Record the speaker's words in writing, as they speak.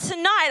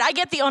tonight I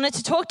get the honor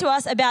to talk to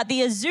us about the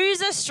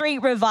Azusa Street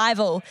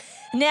Revival.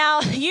 Now,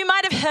 you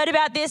might have heard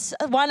about this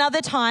one other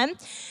time,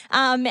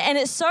 and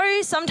it's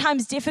so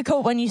sometimes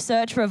difficult when you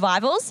search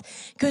revivals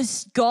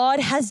because God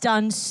has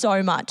done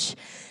so much.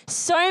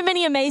 So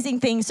many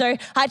amazing things. So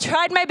I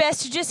tried my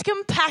best to just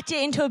compact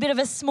it into a bit of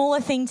a smaller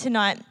thing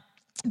tonight.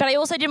 But I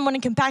also didn't want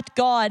to compact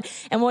God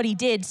and what he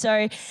did.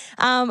 So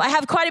I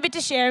have quite a bit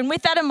to share. And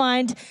with that in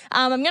mind,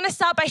 I'm going to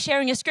start by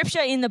sharing a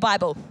scripture in the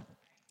Bible.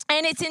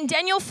 And it's in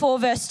Daniel 4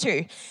 verse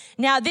 2.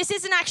 Now, this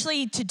isn't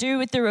actually to do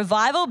with the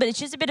revival, but it's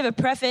just a bit of a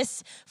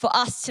preface for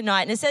us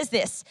tonight. And it says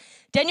this,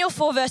 Daniel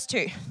 4 verse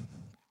 2.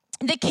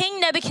 The king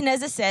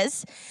Nebuchadnezzar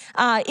says,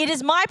 it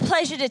is my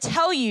pleasure to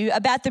tell you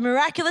about the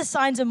miraculous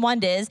signs and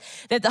wonders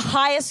that the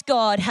highest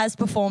God has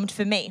performed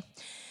for me.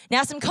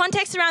 Now, some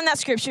context around that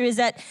scripture is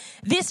that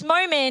this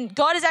moment,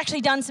 God has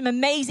actually done some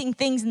amazing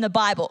things in the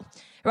Bible,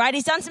 right?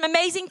 He's done some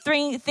amazing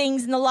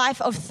things in the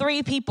life of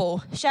three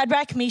people,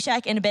 Shadrach,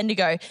 Meshach, and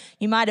Abednego.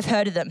 You might have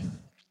heard of them.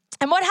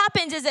 And what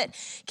happens is that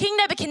King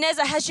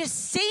Nebuchadnezzar has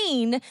just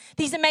seen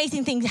these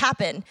amazing things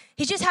happen.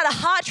 He's just had a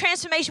heart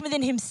transformation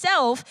within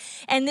himself,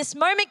 and this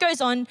moment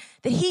goes on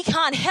that he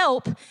can't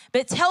help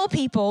but tell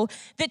people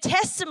the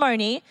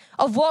testimony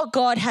of what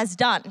God has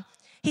done.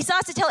 He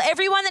starts to tell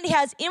everyone that he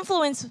has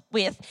influence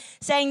with,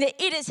 saying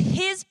that it is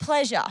his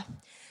pleasure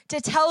to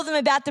tell them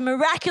about the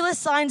miraculous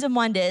signs and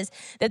wonders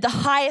that the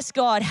highest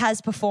God has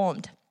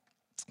performed.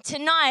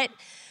 Tonight,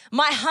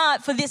 my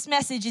heart for this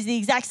message is the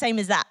exact same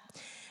as that.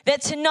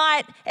 That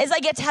tonight, as I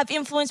get to have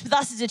influence with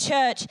us as a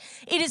church,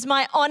 it is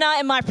my honor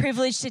and my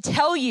privilege to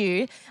tell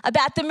you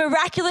about the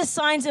miraculous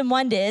signs and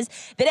wonders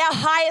that our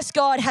highest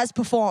God has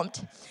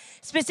performed.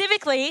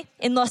 Specifically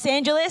in Los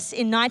Angeles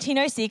in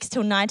 1906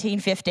 till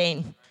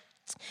 1915.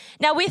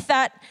 Now with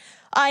that,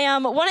 I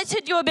wanted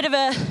to do a bit of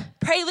a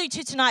prelude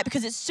to tonight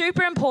because it's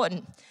super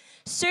important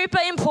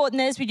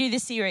as we do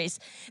this series,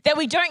 that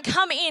we don't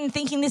come in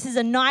thinking this is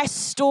a nice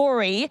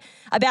story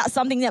about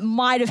something that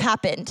might have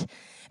happened.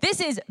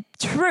 This is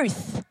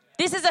truth.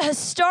 This is a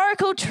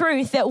historical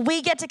truth that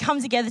we get to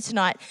come together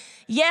tonight.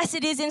 Yes,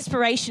 it is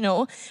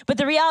inspirational, but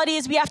the reality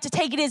is we have to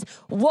take it as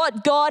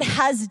what God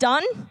has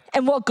done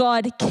and what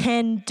God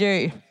can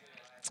do.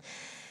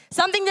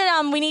 Something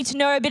that we need to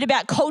know a bit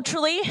about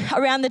culturally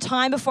around the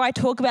time before I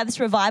talk about this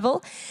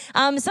revival.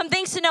 Some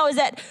things to know is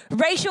that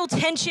racial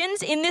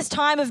tensions in this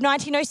time of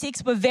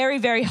 1906 were very,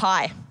 very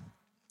high.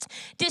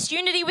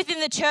 Disunity within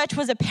the church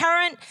was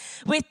apparent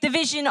with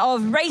division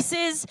of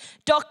races,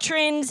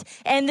 doctrines,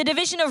 and the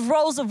division of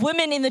roles of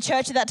women in the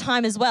church at that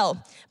time as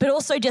well, but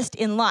also just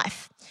in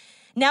life.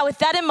 Now, with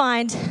that in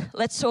mind,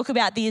 let's talk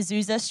about the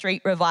Azusa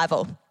Street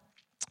Revival.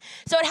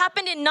 So it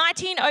happened in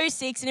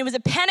 1906, and it was a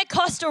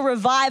Pentecostal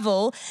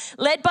revival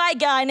led by a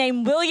guy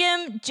named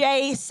William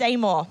J.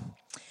 Seymour.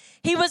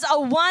 He was a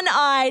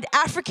one-eyed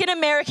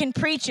African-American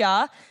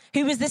preacher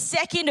who was the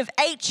second of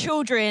 8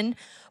 children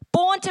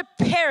born to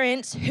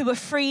parents who were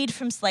freed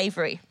from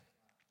slavery.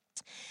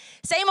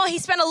 Seymour, he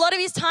spent a lot of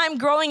his time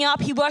growing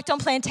up. He worked on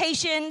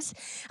plantations,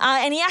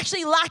 and he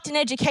actually lacked an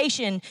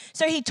education.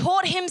 So he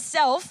taught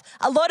himself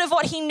a lot of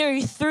what he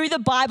knew through the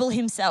Bible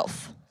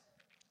himself.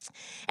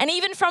 And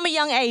even from a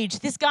young age,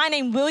 this guy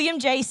named William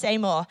J.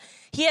 Seymour,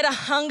 he had a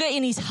hunger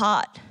in his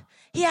heart.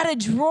 He had a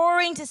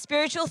drawing to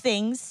spiritual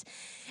things,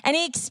 and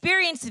he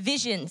experienced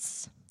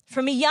visions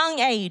from a young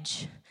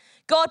age.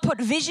 God put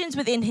visions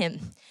within him,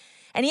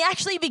 and he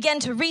actually began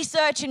to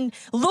research and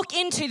look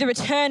into the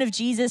return of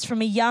Jesus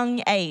from a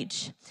young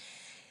age.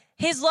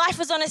 His life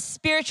was on a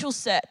spiritual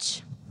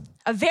search,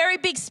 a very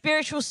big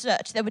spiritual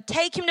search that would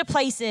take him to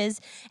places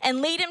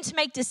and lead him to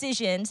make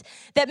decisions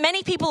that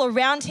many people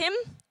around him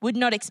would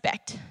not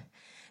expect,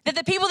 that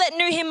the people that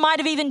knew him might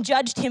have even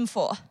judged him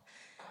for.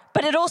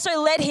 But it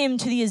also led him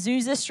to the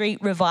Azusa Street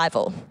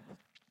Revival.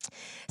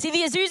 See, the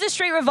Azusa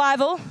Street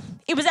Revival,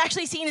 it was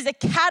actually seen as a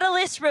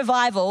catalyst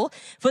revival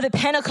for the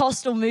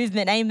Pentecostal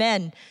movement.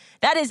 Amen.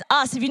 That is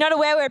us. If you're not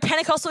aware, we're a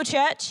Pentecostal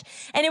church,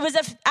 and it was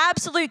an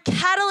absolute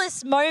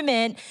catalyst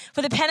moment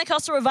for the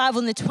Pentecostal revival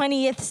in the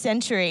 20th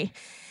century.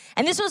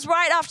 And this was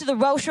right after the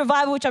Welsh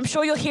revival, which I'm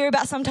sure you'll hear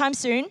about sometime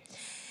soon.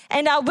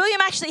 And William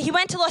actually, he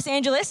went to Los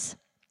Angeles,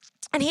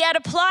 and he had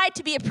applied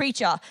to be a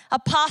preacher, a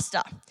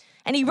pastor.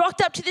 And he rocked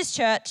up to this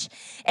church,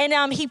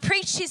 and he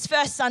preached his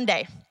first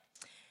Sunday.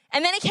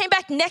 And then he came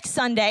back next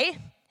Sunday,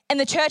 and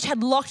the church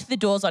had locked the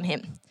doors on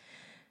him.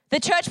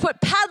 The church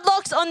put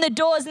padlocks on the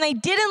doors, and they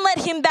didn't let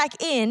him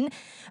back in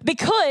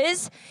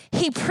because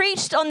he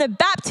preached on the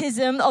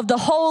baptism of the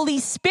Holy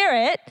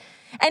Spirit.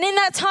 And in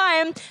that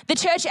time, the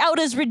church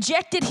elders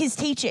rejected his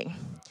teaching.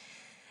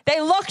 They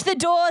locked the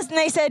doors, and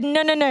they said,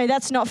 no,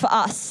 that's not for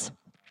us.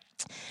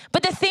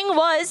 But the thing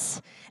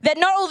was that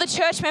not all the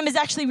church members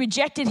actually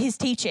rejected his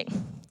teaching.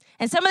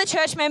 And some of the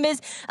church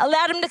members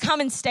allowed him to come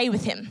and stay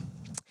with him.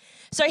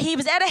 So he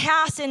was at a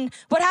house, and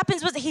what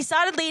happens was that he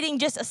started leading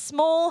just a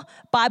small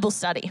Bible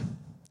study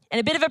and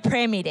a bit of a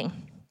prayer meeting.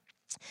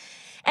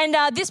 And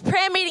this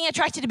prayer meeting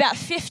attracted about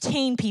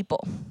 15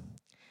 people.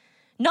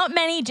 Not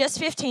many, just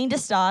 15 to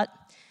start.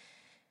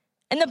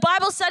 And the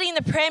Bible study and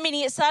the prayer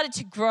meeting, it started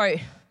to grow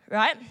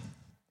right?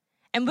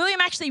 And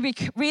William actually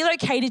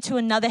relocated to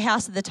another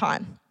house at the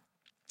time.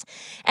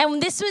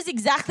 And this was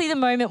exactly the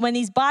moment when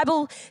these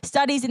Bible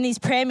studies and these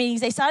prayer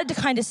meetings, they started to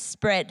kind of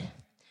spread.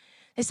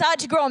 They started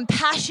to grow in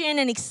passion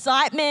and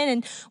excitement.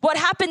 And what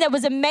happened that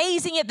was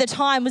amazing at the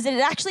time was that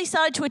it actually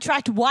started to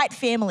attract white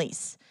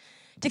families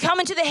to come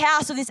into the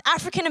house of this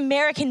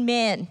African-American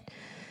man.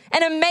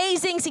 An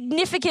amazing,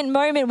 significant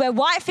moment where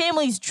white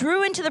families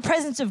drew into the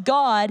presence of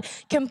God,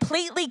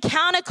 completely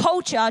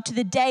counterculture to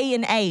the day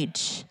and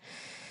age.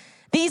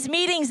 These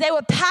meetings, they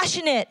were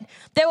passionate.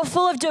 They were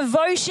full of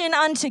devotion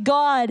unto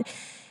God.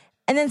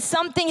 And then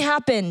something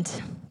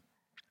happened.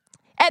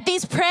 At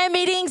these prayer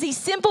meetings, these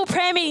simple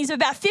prayer meetings of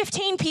about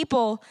 15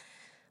 people,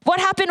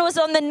 what happened was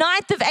on the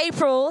 9th of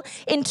April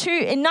in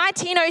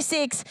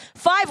 1906,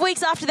 5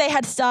 weeks after they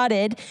had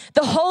started,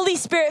 the Holy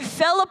Spirit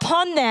fell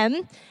upon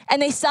them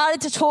and they started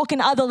to talk in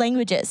other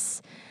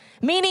languages,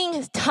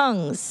 meaning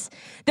tongues.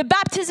 The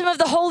baptism of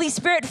the Holy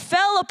Spirit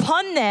fell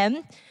upon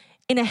them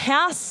in a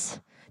house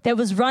that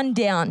was run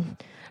down.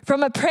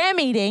 From a prayer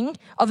meeting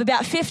of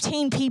about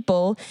 15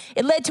 people,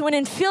 it led to an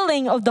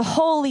infilling of the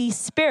Holy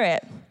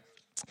Spirit.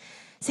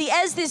 See,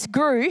 as this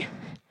grew,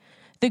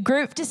 the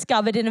group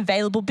discovered an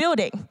available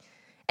building,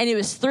 and it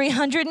was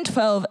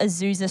 312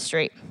 Azusa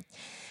Street,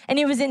 and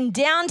it was in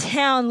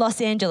downtown Los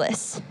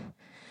Angeles.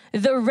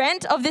 The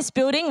rent of this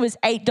building was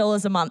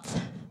 $8 a month.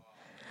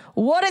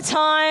 What a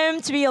time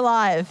to be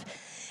alive.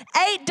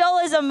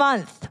 $8 a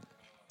month.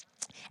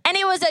 And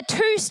it was a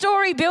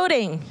 2-story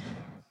building.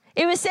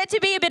 It was said to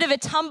be a bit of a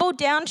tumbled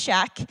down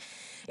shack.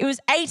 It was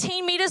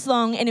 18 meters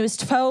long and it was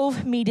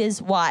 12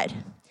 meters wide.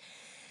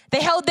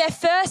 They held their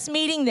first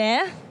meeting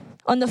there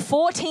on the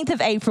 14th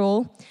of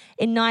April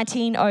in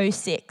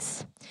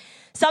 1906.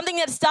 Something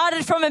that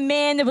started from a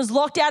man that was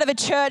locked out of a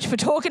church for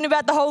talking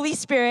about the Holy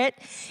Spirit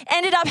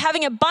ended up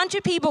having a bunch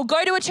of people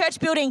go to a church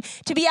building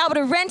to be able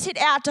to rent it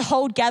out to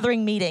hold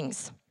gathering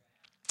meetings.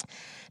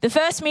 The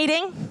first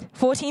meeting,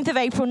 14th of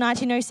April,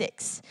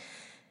 1906.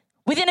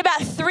 Within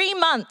about 3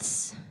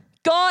 months,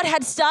 God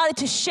had started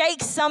to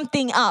shake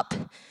something up.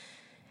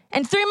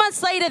 And 3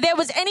 months later, there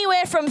was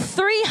anywhere from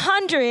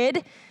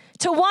 300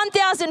 to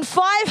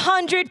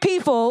 1,500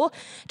 people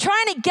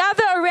trying to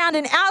gather around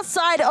an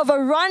outside of a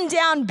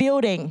rundown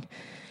building,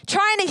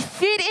 trying to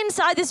fit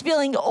inside this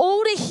building,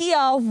 all to hear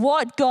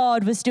what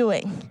God was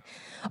doing,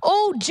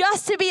 all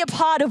just to be a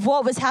part of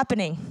what was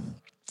happening.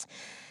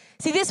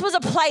 See, this was a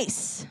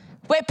place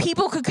where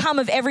people could come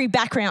of every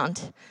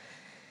background.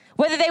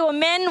 Whether they were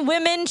men,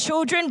 women,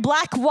 children,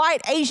 black, white,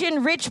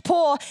 Asian, rich,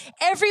 poor,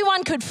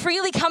 everyone could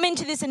freely come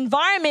into this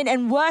environment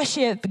and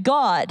worship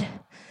God.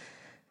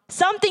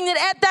 Something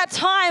that at that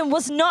time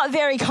was not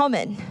very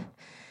common.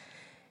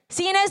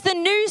 See, and as the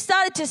news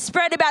started to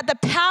spread about the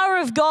power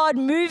of God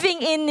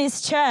moving in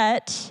this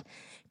church,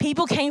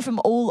 people came from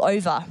all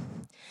over.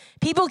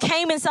 People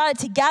came and started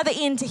to gather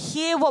in to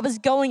hear what was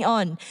going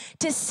on,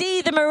 to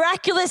see the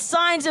miraculous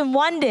signs and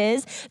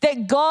wonders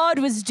that God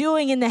was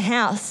doing in the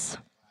house.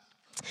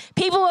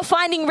 People were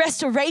finding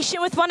restoration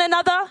with one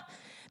another.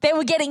 They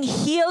were getting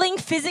healing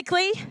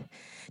physically.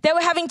 They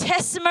were having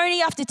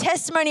testimony after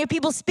testimony of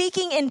people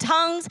speaking in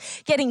tongues,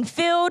 getting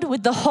filled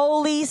with the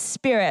Holy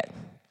Spirit.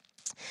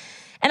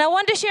 And I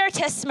want to share a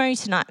testimony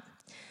tonight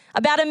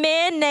about a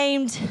man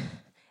named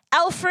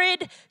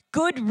Alfred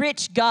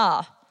Goodrich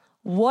Garr.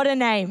 What a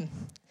name.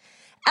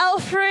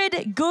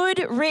 Alfred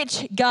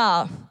Goodrich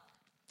Garr.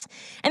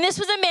 And this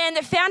was a man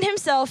that found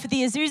himself at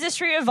the Azusa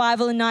Street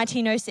Revival in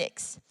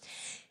 1906.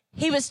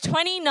 He was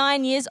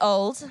 29 years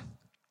old,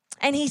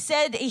 and he is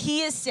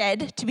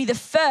said to be the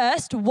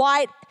first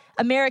white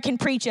American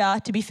preacher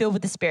to be filled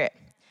with the Spirit.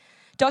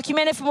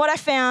 Documented from what I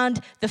found,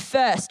 the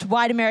first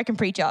white American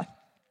preacher.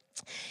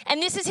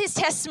 And this is his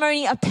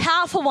testimony, a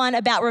powerful one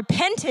about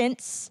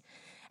repentance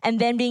and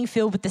then being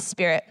filled with the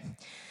Spirit.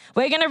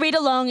 We're going to read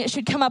along. It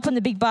should come up on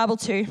the big Bible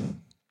too.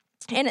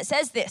 And it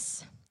says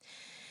this: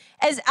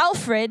 as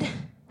Alfred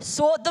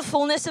sought the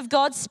fullness of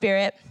God's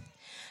Spirit,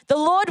 the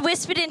Lord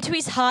whispered into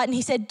his heart and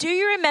he said, do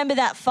you remember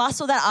that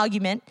fuss or that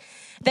argument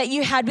that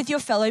you had with your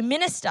fellow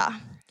minister?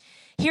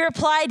 He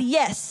replied,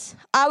 yes,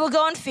 I will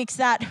go and fix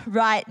that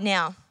right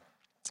now.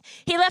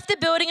 He left the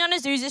building on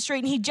Azusa Street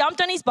and he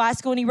jumped on his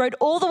bicycle and he rode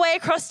all the way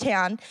across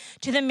town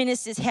to the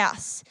minister's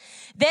house.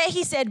 There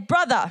he said,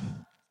 brother,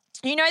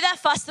 you know that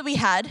fuss that we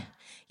had?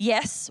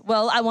 Yes,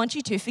 well, I want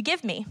you to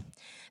forgive me.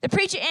 The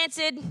preacher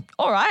answered,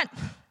 all right.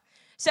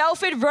 So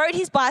Alfred rode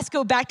his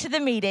bicycle back to the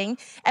meeting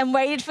and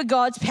waited for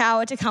God's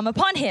power to come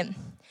upon him.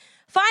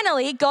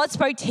 Finally, God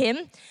spoke to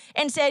him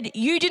and said,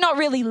 you do not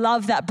really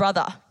love that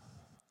brother.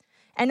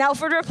 And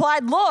Alfred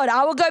replied, Lord,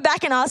 I will go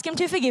back and ask him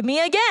to forgive me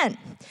again.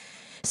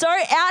 So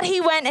out he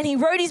went and he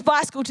rode his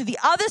bicycle to the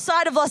other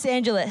side of Los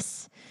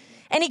Angeles.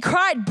 And he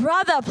cried,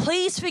 brother,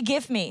 please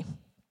forgive me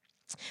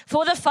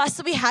for the fuss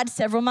that we had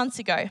several months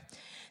ago.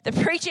 The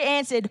preacher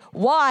answered,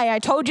 why? I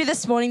told you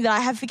this morning that I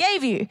have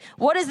forgave you.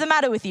 What is the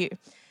matter with you?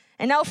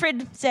 And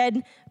Alfred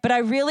said, but I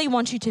really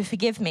want you to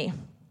forgive me.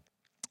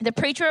 The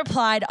preacher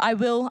replied, I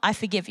will, I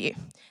forgive you.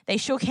 They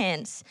shook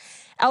hands.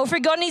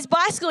 Alfred got on his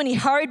bicycle and he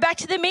hurried back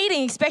to the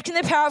meeting, expecting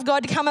the power of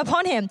God to come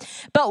upon him.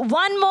 But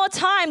one more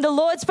time, the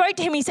Lord spoke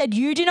to him. He said,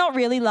 "You do not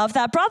really love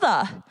that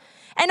brother."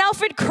 And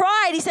Alfred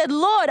cried. He said,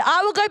 "Lord,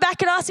 I will go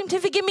back and ask him to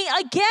forgive me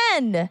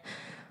again."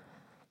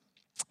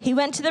 He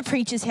went to the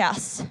preacher's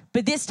house,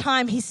 but this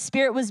time his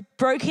spirit was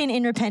broken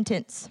in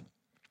repentance.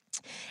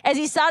 As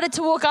he started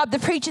to walk up, the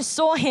preacher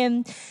saw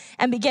him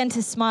and began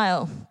to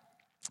smile.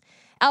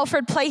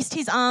 Alfred placed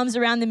his arms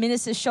around the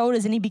minister's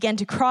shoulders and he began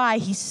to cry.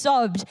 He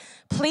sobbed,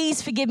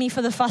 "Please forgive me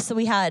for the fuss that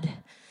we had."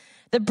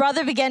 The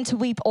brother began to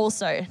weep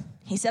also.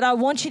 He said, "I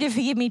want you to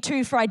forgive me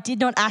too, for I did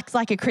not act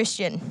like a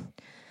Christian."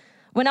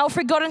 When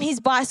Alfred got on his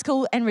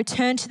bicycle and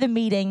returned to the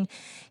meeting,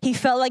 he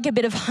felt like a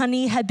bit of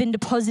honey had been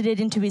deposited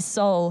into his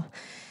soul.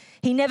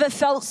 He never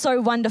felt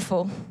so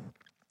wonderful.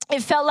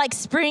 It felt like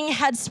spring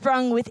had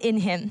sprung within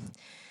him.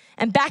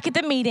 And back at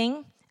the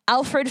meeting,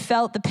 Alfred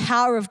felt the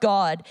power of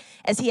God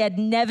as he had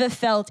never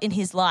felt in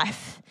his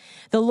life.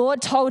 The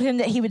Lord told him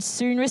that he would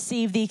soon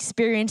receive the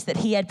experience that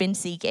he had been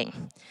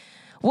seeking.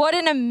 What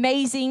an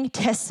amazing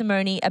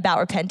testimony about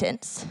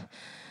repentance,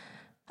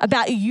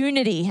 about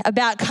unity,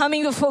 about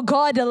coming before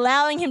God,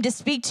 allowing him to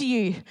speak to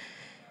you,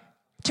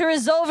 to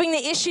resolving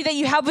the issue that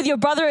you have with your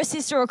brother or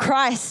sister or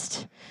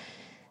Christ.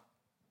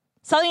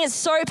 Something that's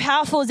so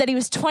powerful is that he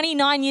was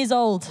 29 years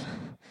old.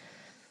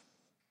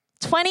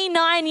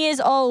 29 years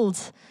old.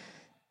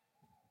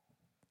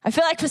 I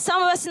feel like for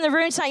some of us in the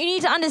room tonight, you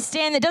need to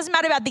understand that it doesn't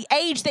matter about the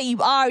age that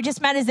you are. It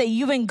just matters that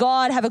you and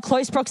God have a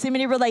close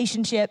proximity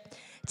relationship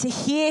to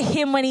hear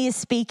him when he is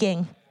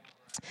speaking.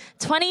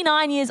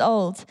 29 years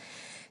old.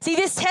 See,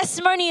 this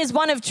testimony is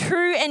one of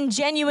true and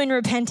genuine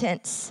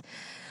repentance,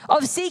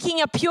 of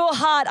seeking a pure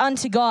heart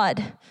unto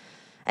God.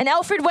 And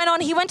Alfred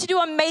he went to do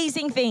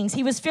amazing things.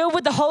 He was filled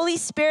with the Holy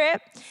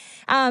Spirit.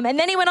 And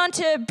then he went on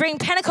to bring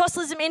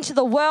Pentecostalism into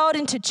the world,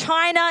 into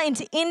China,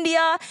 into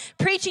India,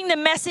 preaching the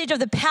message of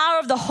the power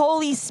of the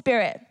Holy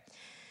Spirit.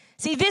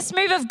 See, this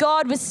move of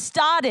God was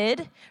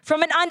started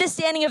from an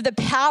understanding of the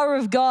power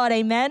of God,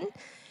 amen?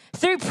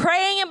 Through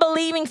praying and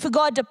believing for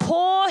God to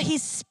pour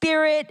his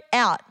Spirit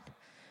out.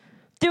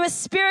 Through a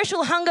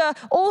spiritual hunger,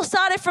 all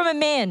started from a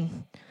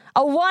man,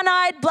 a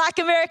one-eyed Black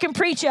American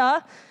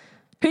preacher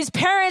whose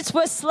parents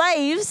were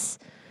slaves,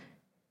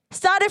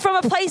 started from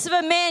a place of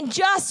a man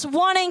just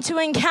wanting to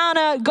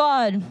encounter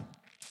God.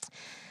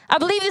 I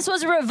believe this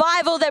was a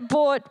revival that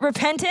brought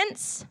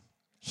repentance,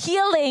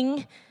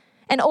 healing,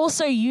 and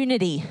also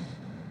unity.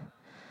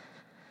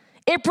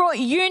 It brought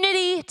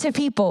unity to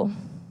people.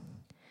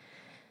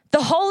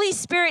 The Holy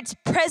Spirit's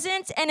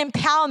presence and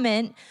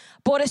empowerment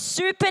brought a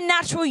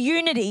supernatural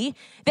unity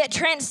that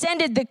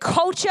transcended the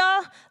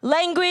culture,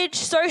 language,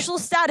 social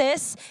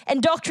status,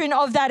 and doctrine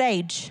of that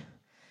age.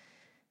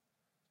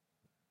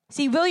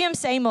 See, William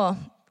Seymour,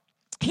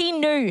 he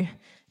knew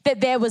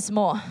that there was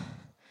more.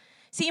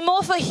 See,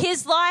 more for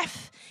his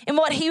life and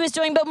what he was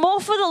doing, but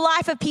more for the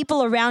life of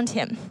people around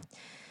him.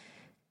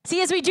 See,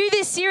 as we do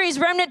this series,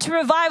 Remnant to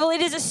Revival,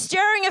 it is a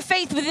stirring of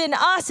faith within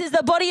us as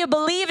the body of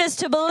believers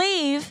to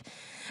believe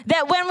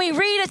that when we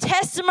read a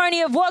testimony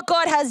of what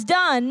God has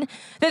done,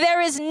 that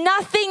there is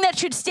nothing that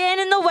should stand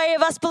in the way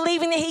of us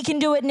believing that he can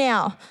do it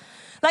now.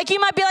 Like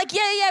you might be like,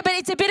 yeah, but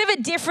it's a bit of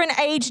a different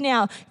age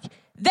now.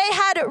 They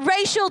had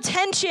racial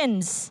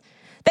tensions.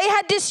 They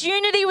had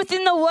disunity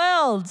within the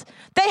world.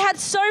 They had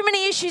so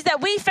many issues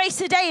that we face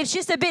today. It's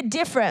just a bit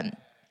different.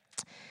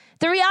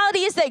 The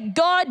reality is that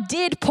God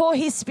did pour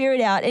his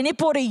Spirit out, and it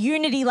brought a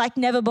unity like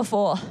never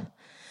before.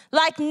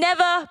 Like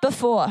never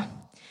before.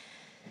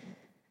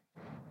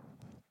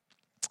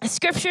 A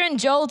scripture in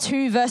Joel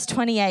 2, verse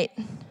 28.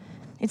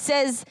 It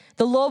says,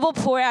 "The Lord will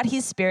pour out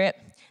his Spirit."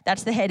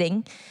 That's the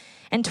heading.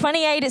 And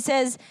 28, it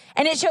says,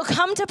 "And it shall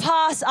come to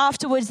pass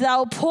afterwards that I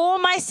will pour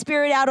my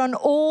Spirit out on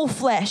all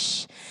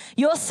flesh.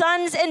 Your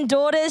sons and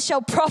daughters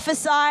shall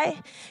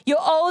prophesy, your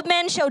old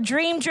men shall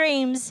dream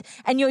dreams,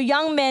 and your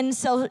young men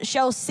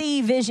shall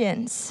see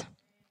visions."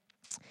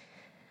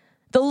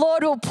 The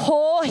Lord will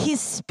pour his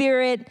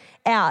Spirit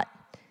out.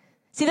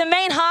 See, the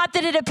main heart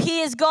that it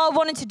appears God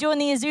wanted to do in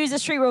the Azusa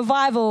Street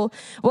Revival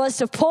was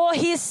to pour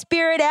his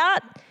Spirit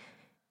out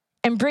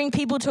and bring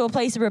people to a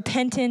place of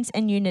repentance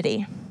and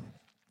unity.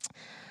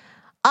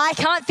 I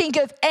can't think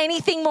of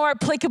anything more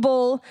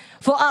applicable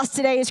for us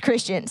today as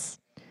Christians.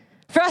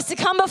 For us to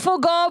come before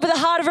God with a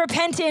heart of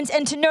repentance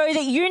and to know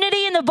that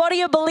unity in the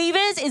body of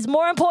believers is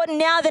more important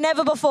now than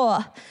ever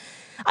before.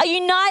 A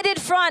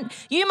united front.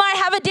 You might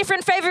have a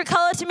different favorite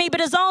color to me, but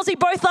as long as we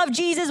both love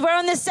Jesus, we're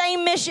on the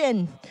same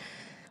mission.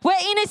 We're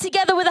in it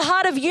together with a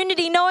heart of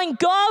unity, knowing,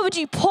 God, would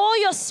you pour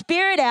your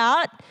Spirit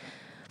out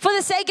for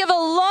the sake of a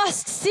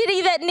lost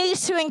city that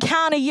needs to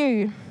encounter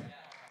you?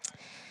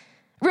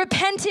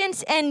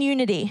 Repentance and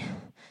unity.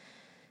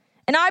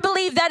 And I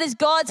believe that is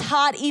God's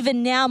heart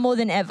even now more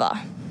than ever.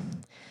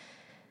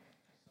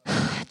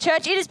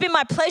 Church, it has been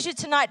my pleasure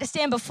tonight to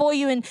stand before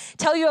you and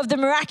tell you of the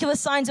miraculous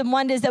signs and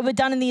wonders that were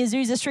done in the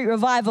Azusa Street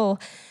Revival.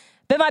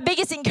 But my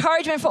biggest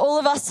encouragement for all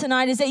of us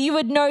tonight is that you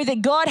would know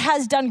that God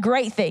has done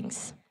great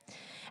things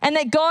and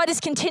that God is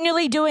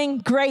continually doing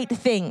great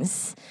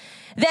things.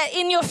 that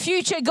in your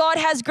future, God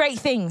has great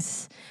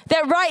things.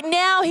 That right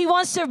now, He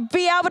wants to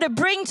be able to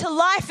bring to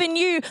life in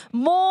you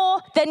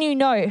more than you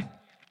know.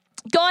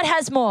 God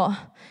has more.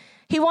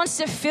 He wants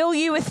to fill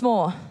you with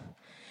more,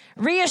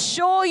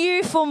 reassure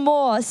you for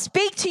more,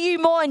 speak to you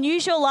more, and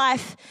use your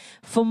life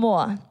for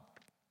more.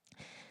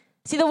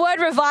 See, the word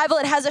revival,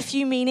 it has a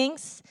few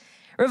meanings.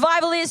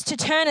 Revival is to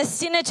turn a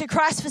sinner to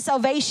Christ for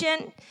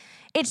salvation.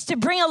 It's to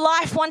bring a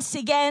life once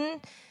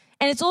again,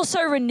 and it's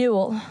also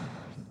renewal.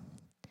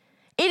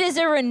 It is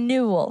a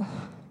renewal.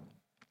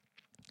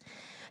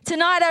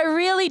 Tonight, I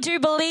really do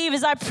believe,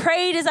 as I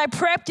prayed, as I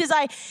prepped, as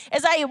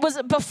I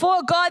was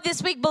before God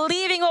this week,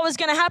 believing what was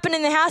going to happen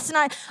in the house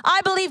tonight,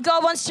 I believe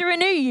God wants to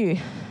renew you.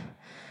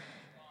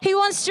 He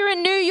wants to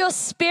renew your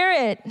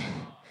spirit.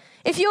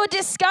 If you're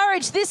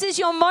discouraged, this is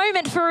your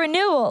moment for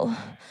renewal.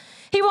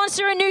 He wants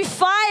to renew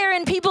fire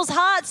in people's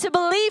hearts to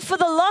believe for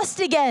the lost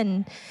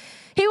again.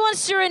 He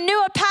wants to renew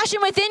a passion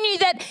within you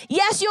that,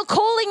 yes, your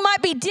calling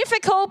might be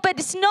difficult, but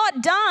it's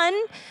not done.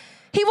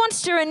 He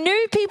wants to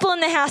renew people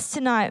in the house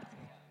tonight.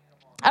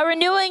 A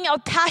renewing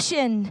of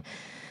passion,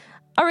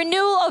 a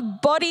renewal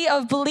of body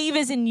of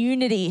believers in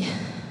unity.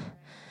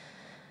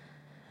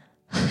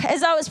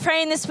 As I was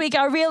praying this week,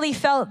 I really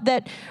felt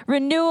that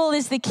renewal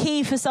is the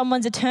key for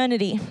someone's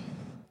eternity.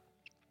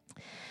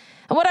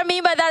 And what I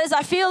mean by that is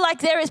I feel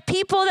like there is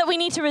people that we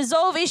need to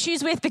resolve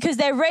issues with because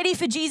they're ready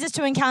for Jesus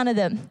to encounter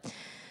them.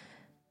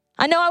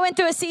 I know I went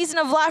through a season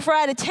of life where I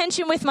had a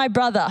tension with my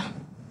brother.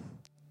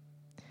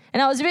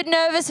 And I was a bit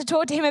nervous to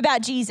talk to him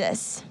about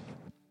Jesus.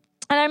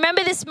 And I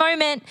remember this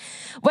moment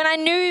when I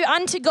knew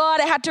unto God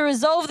I had to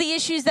resolve the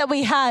issues that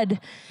we had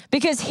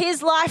because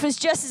his life was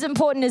just as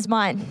important as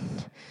mine.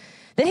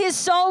 That his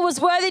soul was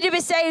worthy to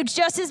be saved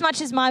just as much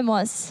as mine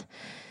was.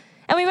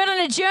 And we went on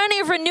a journey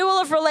of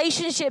renewal of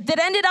relationship that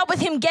ended up with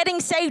him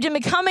getting saved and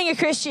becoming a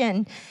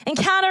Christian,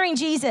 encountering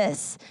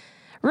Jesus.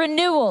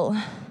 Renewal.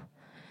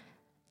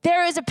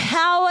 There is a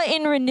power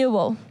in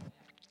renewal.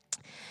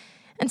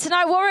 And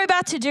tonight what we're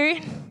about to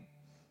do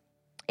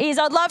is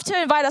I'd love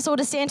to invite us all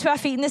to stand to our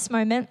feet in this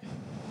moment.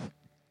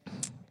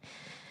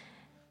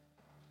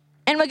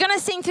 And we're going to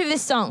sing through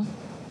this song.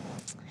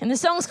 And the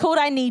song's called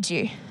I Need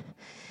You.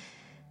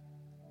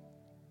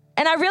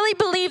 And I really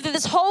believe that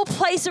this whole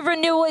place of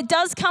renewal, it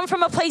does come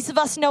from a place of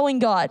us knowing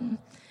God.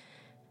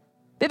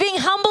 But being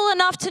humble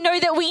enough to know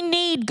that we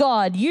need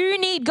God. You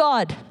need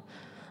God.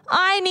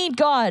 I need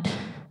God.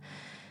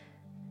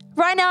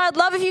 Right now, I'd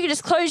love if you could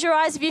just close your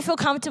eyes if you feel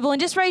comfortable and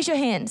just raise your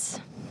hands.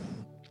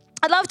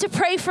 I'd love to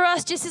pray for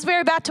us just as we're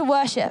about to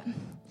worship.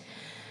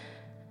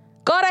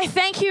 God, I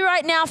thank you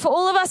right now for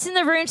all of us in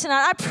the room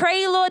tonight. I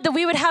pray, Lord, that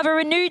we would have a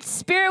renewed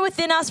spirit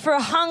within us for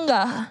a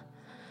hunger.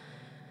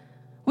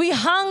 We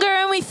hunger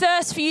and we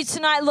thirst for you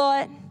tonight,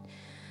 Lord.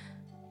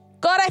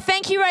 God, I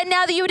thank you right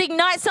now that you would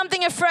ignite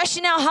something afresh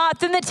in our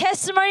hearts and the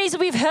testimonies that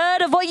we've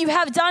heard of what you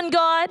have done,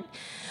 God.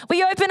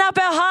 We open up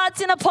our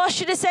hearts in a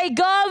posture to say,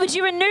 God, would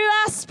you renew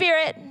our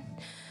spirit?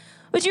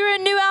 Would you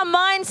renew our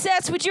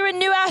mindsets? Would you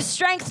renew our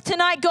strength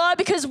tonight, God?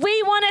 Because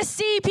we want to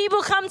see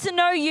people come to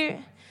know you.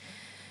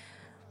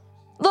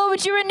 Lord,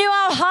 would you renew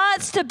our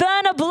hearts to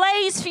burn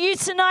ablaze for you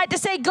tonight to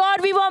say,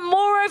 God, we want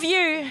more of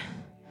you.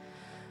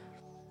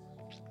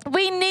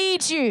 We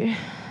need you.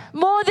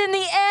 More than the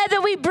air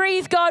that we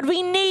breathe, God,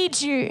 we need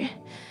you.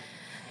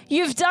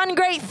 You've done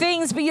great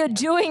things, but you're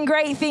doing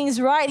great things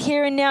right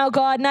here and now,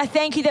 God. And I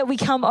thank you that we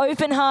come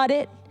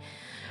open-hearted,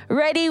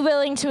 ready,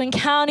 willing to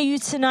encounter you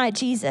tonight,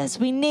 Jesus.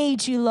 We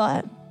need you,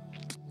 Lord.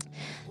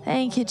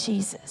 Thank you,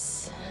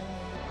 Jesus.